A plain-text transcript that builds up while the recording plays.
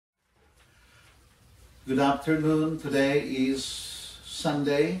Good afternoon. Today is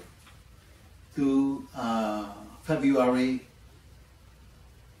Sunday to February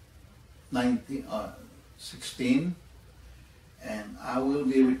 16, and I will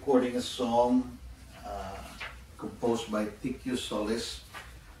be recording a song composed by T.Q. Solis,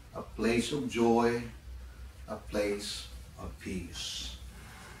 A Place of Joy, A Place of Peace.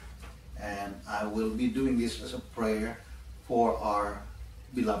 And I will be doing this as a prayer for our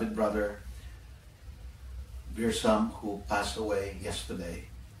beloved brother Virzam, who passed away yesterday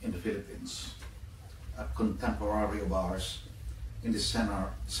in the Philippines, a contemporary of ours in the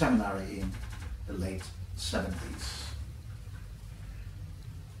seminary in the late 70s.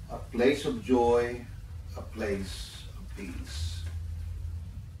 A place of joy, a place of peace.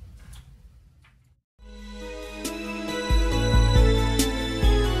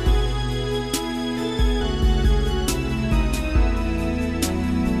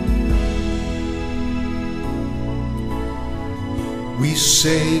 We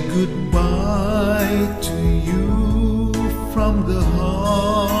say goodbye to you from the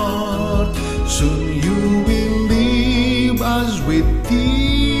heart. Soon you will leave us with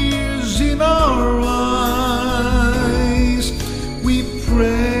tears in our eyes. We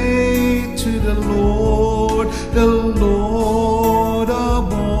pray to the Lord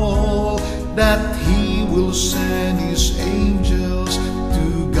of all, that He will send His angels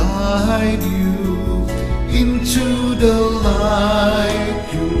to guide you into the light.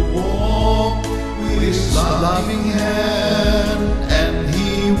 You'll walk with His loving hand, and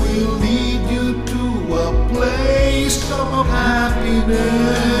He will lead you to a place of happiness,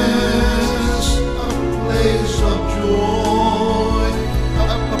 a place of joy,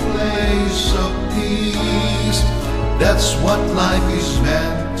 a place of peace. That's what life is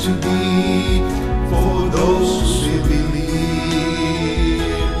meant to be for those who believe.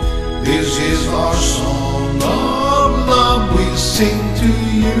 This is our song of love we sing to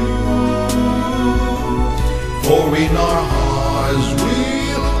you, for in our hearts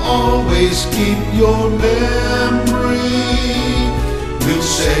we'll always keep your memory. We'll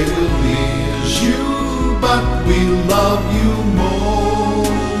say we'll miss you, but we love you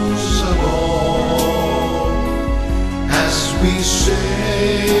most of all. As we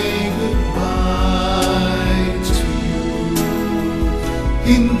say goodbye to you,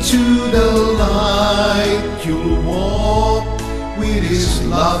 into the light you'll walk with His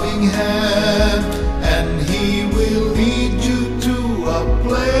loving hand, and He will lead you to a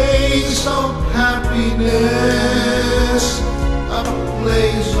place of happiness, a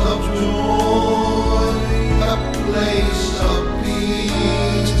place of joy, a place of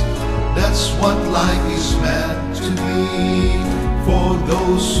peace. That's what life is meant to be for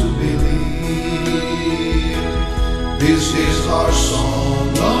those who believe. This is our song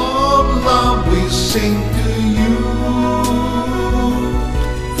of love we sing to you,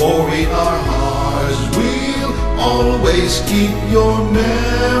 for in our hearts we'll always keep your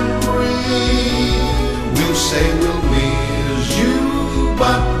memory. We'll say we'll miss you,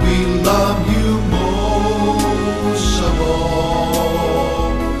 but we love you most of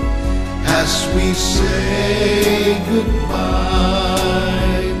all. As we say goodbye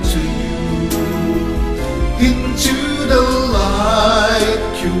to you, into the light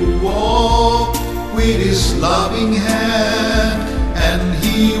you walk with His loving hand, and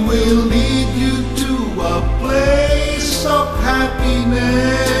He will lead you to a place of happiness,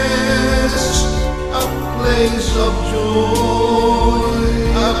 a place of joy,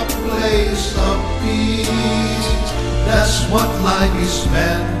 a place of peace. That's what life is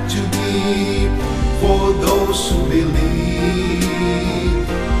meant to be for those who believe.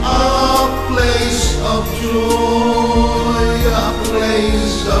 A place of joy, a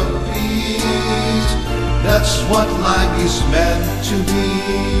place of peace. That's what life is meant to be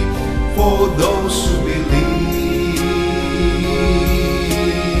for those who believe.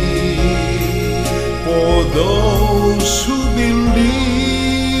 For those who believe.